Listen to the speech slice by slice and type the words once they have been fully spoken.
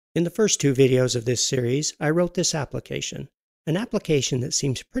In the first two videos of this series, I wrote this application, an application that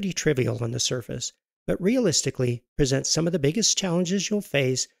seems pretty trivial on the surface, but realistically presents some of the biggest challenges you'll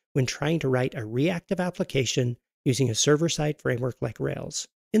face when trying to write a reactive application using a server-side framework like Rails.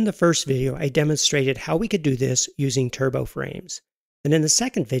 In the first video, I demonstrated how we could do this using turbo frames. And in the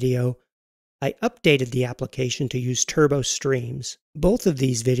second video, I updated the application to use turbo streams. Both of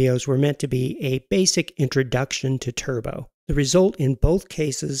these videos were meant to be a basic introduction to turbo. The result in both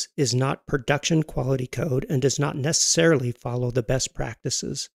cases is not production quality code and does not necessarily follow the best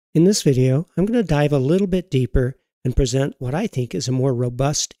practices. In this video, I'm going to dive a little bit deeper and present what I think is a more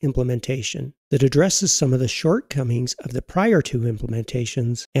robust implementation that addresses some of the shortcomings of the prior two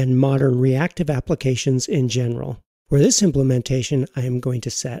implementations and modern reactive applications in general. For this implementation, I am going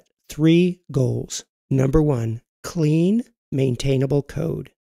to set 3 goals. Number 1, clean, maintainable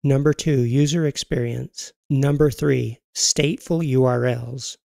code. Number 2, user experience. Number 3, stateful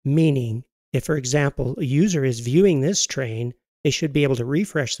URLs, meaning if, for example, a user is viewing this train, they should be able to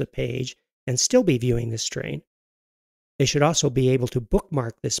refresh the page and still be viewing this train. They should also be able to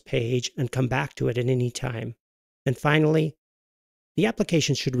bookmark this page and come back to it at any time. And finally, the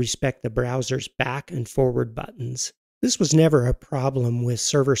application should respect the browser's back and forward buttons. This was never a problem with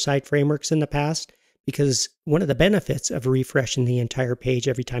server-side frameworks in the past, because one of the benefits of refreshing the entire page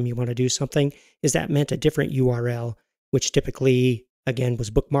every time you want to do something is that meant a different URL, which typically, again, was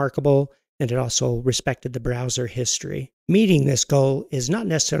bookmarkable, and it also respected the browser history. Meeting this goal is not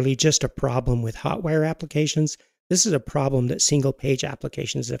necessarily just a problem with Hotwire applications. This is a problem that single-page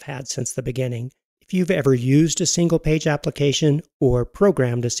applications have had since the beginning. If you've ever used a single-page application or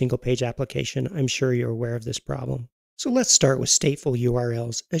programmed a single-page application, I'm sure you're aware of this problem. So let's start with stateful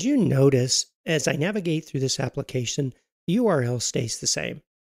URLs. As you notice, as I navigate through this application, the URL stays the same,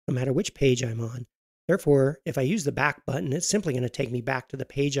 no matter which page I'm on. Therefore, if I use the back button, it's simply going to take me back to the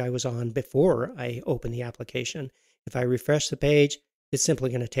page I was on before I open the application. If I refresh the page, it's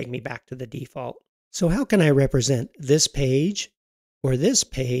simply going to take me back to the default. So how can I represent this page, or this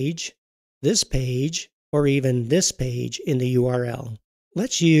page, or even this page in the URL?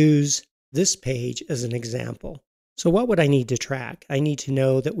 Let's use this page as an example. So what would I need to track? I need to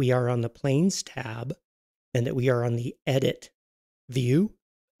know that we are on the Planes tab and that we are on the Edit view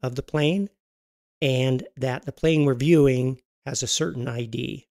of the plane and that the plane we're viewing has a certain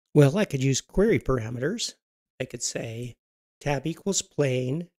ID. Well, I could use query parameters. I could say tab equals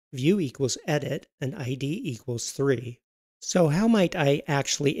plane, view equals edit, and ID equals 3. So how might I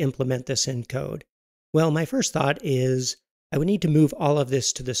actually implement this in code? Well, my first thought is I would need to move all of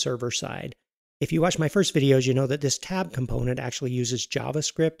this to the server side. If you watch my first videos, you know that this tab component actually uses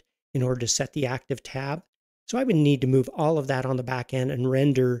JavaScript in order to set the active tab. So I would need to move all of that on the back end and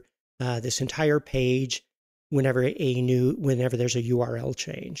render this entire page whenever there's a URL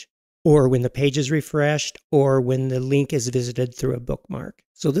change, or when the page is refreshed, or when the link is visited through a bookmark.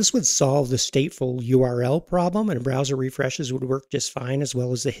 So this would solve the stateful URL problem, and browser refreshes would work just fine, as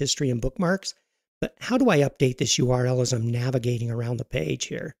well as the history and bookmarks. But how do I update this URL as I'm navigating around the page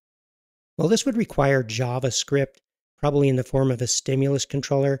here? Well, this would require JavaScript, probably in the form of a stimulus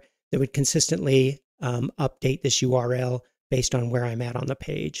controller that would consistently update this URL based on where I'm at on the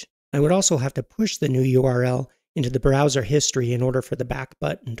page. I would also have to push the new URL into the browser history in order for the back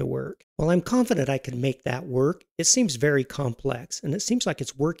button to work. While I'm confident I could make that work, it seems very complex, and it seems like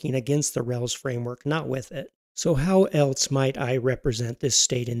it's working against the Rails framework, not with it. So how else might I represent this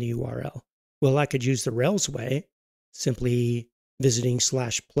state in the URL? Well, I could use the Rails way, simply visiting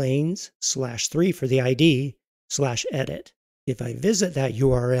 /planes/3 for the ID /edit. If I visit that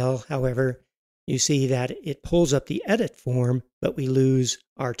URL, however, you see that it pulls up the edit form, but we lose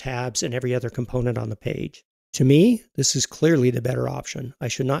our tabs and every other component on the page. To me, this is clearly the better option. I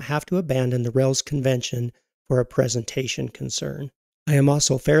should not have to abandon the Rails convention for a presentation concern. I am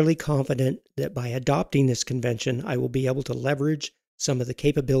also fairly confident that by adopting this convention, I will be able to leverage some of the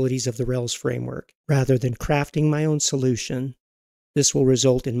capabilities of the Rails framework, rather than crafting my own solution. This will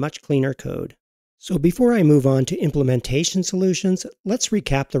result in much cleaner code. So before I move on to implementation solutions, let's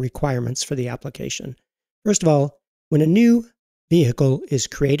recap the requirements for the application. First of all, when a new vehicle is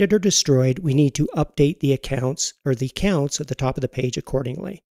created or destroyed, we need to update the accounts at the top of the page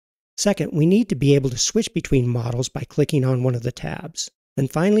accordingly. Second, we need to be able to switch between models by clicking on one of the tabs.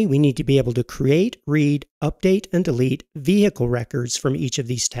 And finally, we need to be able to create, read, update, and delete vehicle records from each of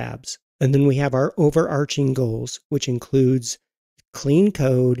these tabs. And then we have our overarching goals, which includes clean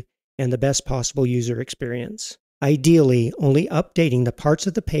code and the best possible user experience. Ideally, only updating the parts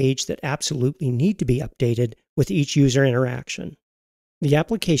of the page that absolutely need to be updated with each user interaction. The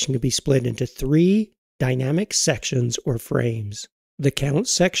application can be split into 3 dynamic sections or frames. the count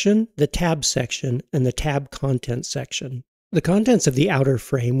section, the tab section, and the tab content section. The contents of the outer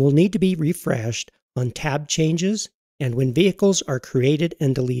frame will need to be refreshed on tab changes and when vehicles are created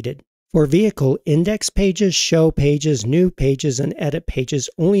and deleted. For vehicle index pages, show pages, new pages, and edit pages,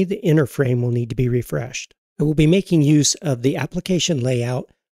 only the inner frame will need to be refreshed. I will be making use of the application layout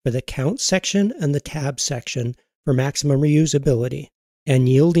for the count section and the tab section for maximum reusability, and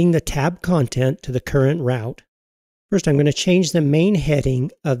yielding the tab content to the current route. First, I'm going to change the main heading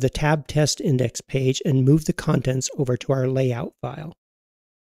of the tab test index page and move the contents over to our layout file.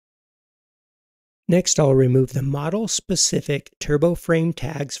 Next, I'll remove the model-specific turbo frame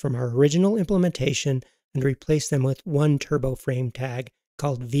tags from our original implementation and replace them with one turbo frame tag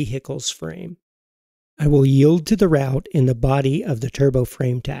called Vehicles Frame. I will yield to the route in the body of the turbo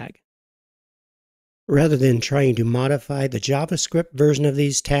frame tag. Rather than trying to modify the JavaScript version of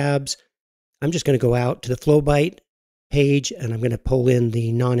these tabs, I'm just going to go out to the FlowByte page and I'm going to pull in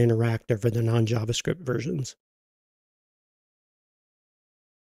the non-interactive or the non-JavaScript versions.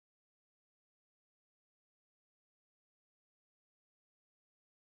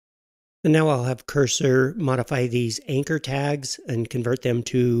 And now I'll have Cursor modify these anchor tags and convert them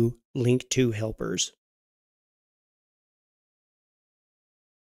to link to helpers.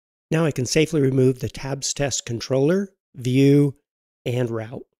 Now I can safely remove the tabs test controller, view, and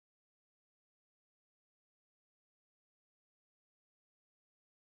route.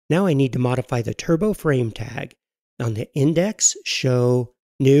 Now I need to modify the turbo frame tag on the index, show,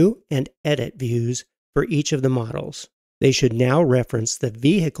 new, and edit views for each of the models. They should now reference the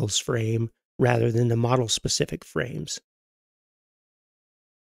vehicles frame rather than the model-specific frames.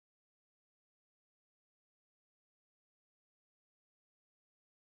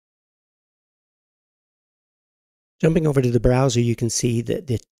 Jumping over to the browser, you can see that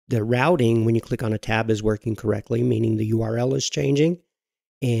the routing, when you click on a tab, is working correctly, meaning the URL is changing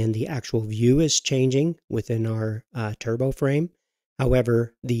and the actual view is changing within our turbo frame.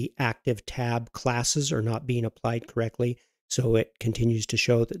 However, the active tab classes are not being applied correctly, so it continues to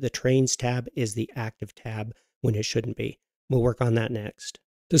show that the trains tab is the active tab when it shouldn't be. We'll work on that next.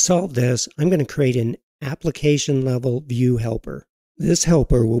 To solve this, I'm going to create an application level view helper. This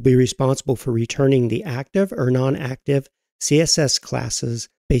helper will be responsible for returning the active or non-active CSS classes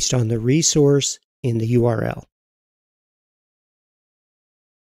based on the resource in the URL.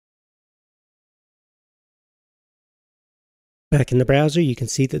 Back in the browser, you can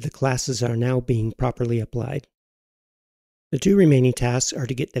see that the classes are now being properly applied. The two remaining tasks are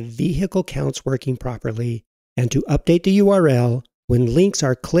to get the vehicle counts working properly and to update the URL when links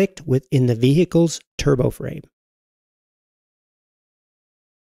are clicked within the vehicle's turbo frame.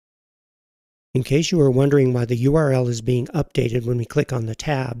 In case you are wondering why the URL is being updated when we click on the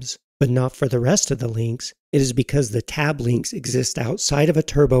tabs, but not for the rest of the links, it is because the tab links exist outside of a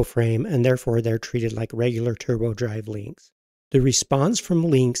turbo frame and therefore they're treated like regular turbo drive links. The response from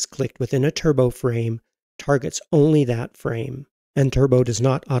links clicked within a turbo frame targets only that frame, and Turbo does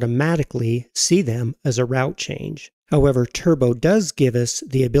not automatically see them as a route change. However, Turbo does give us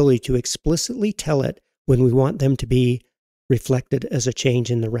the ability to explicitly tell it when we want them to be reflected as a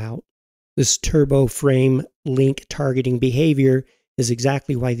change in the route. This turbo frame link targeting behavior is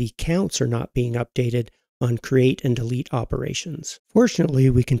exactly why the counts are not being updated on create and delete operations. Fortunately,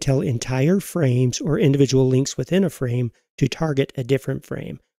 we can tell entire frames or individual links within a frame to target a different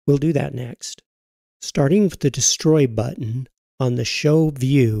frame. We'll do that next. Starting with the destroy button on the show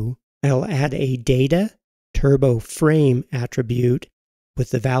view, I'll add a data turbo frame attribute with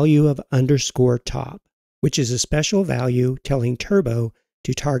the value of _top, which is a special value telling Turbo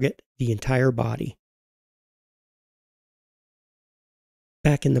to target the entire body.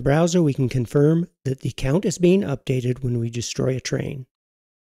 Back in the browser, we can confirm that the count is being updated when we destroy a train.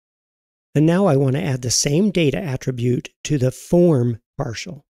 And now I want to add the same data attribute to the form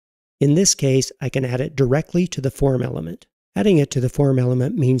partial. In this case, I can add it directly to the form element. Adding it to the form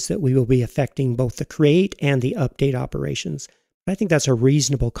element means that we will be affecting both the create and the update operations. I think that's a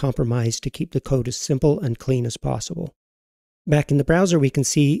reasonable compromise to keep the code as simple and clean as possible. Back in the browser, we can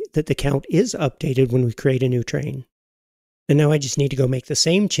see that the count is updated when we create a new train. And now I just need to go make the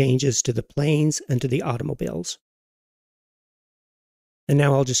same changes to the planes and to the automobiles. And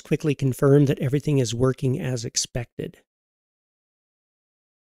now I'll just quickly confirm that everything is working as expected.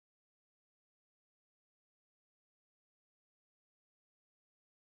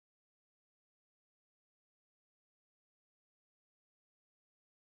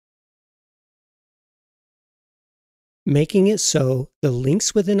 Making it so the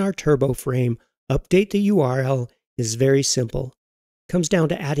links within our turbo frame update the URL is very simple. It comes down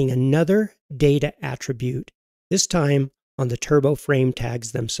to adding another data attribute, this time on the turbo frame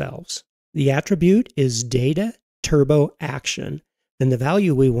tags themselves. The attribute is data turbo action, and the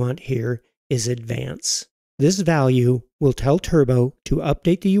value we want here is advance. This value will tell Turbo to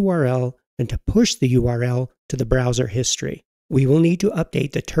update the URL and to push the URL to the browser history. We will need to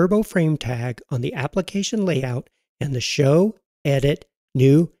update the Turbo frame tag on the application layout and the show, edit,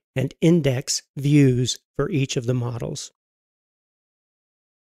 new, and index views for each of the models.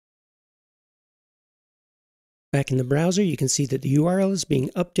 Back in the browser, you can see that the URL is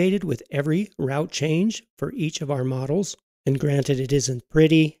being updated with every route change for each of our models. And granted, it isn't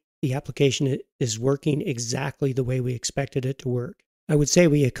pretty. The application is working exactly the way we expected it to work. I would say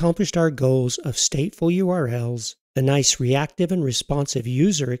we accomplished our goals of stateful URLs, a nice reactive and responsive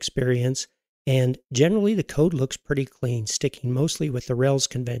user experience, and generally the code looks pretty clean, sticking mostly with the Rails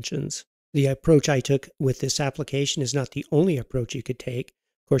conventions. The approach I took with this application is not the only approach you could take.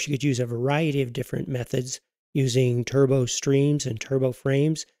 Of course, you could use a variety of different methods using turbo streams and turbo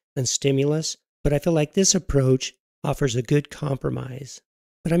frames and stimulus, but I feel like this approach offers a good compromise.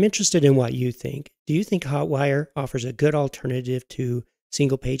 But I'm interested in what you think. Do you think Hotwire offers a good alternative to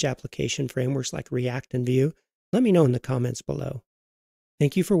single-page application frameworks like React and Vue? Let me know in the comments below.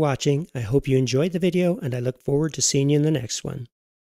 Thank you for watching. I hope you enjoyed the video, and I look forward to seeing you in the next one.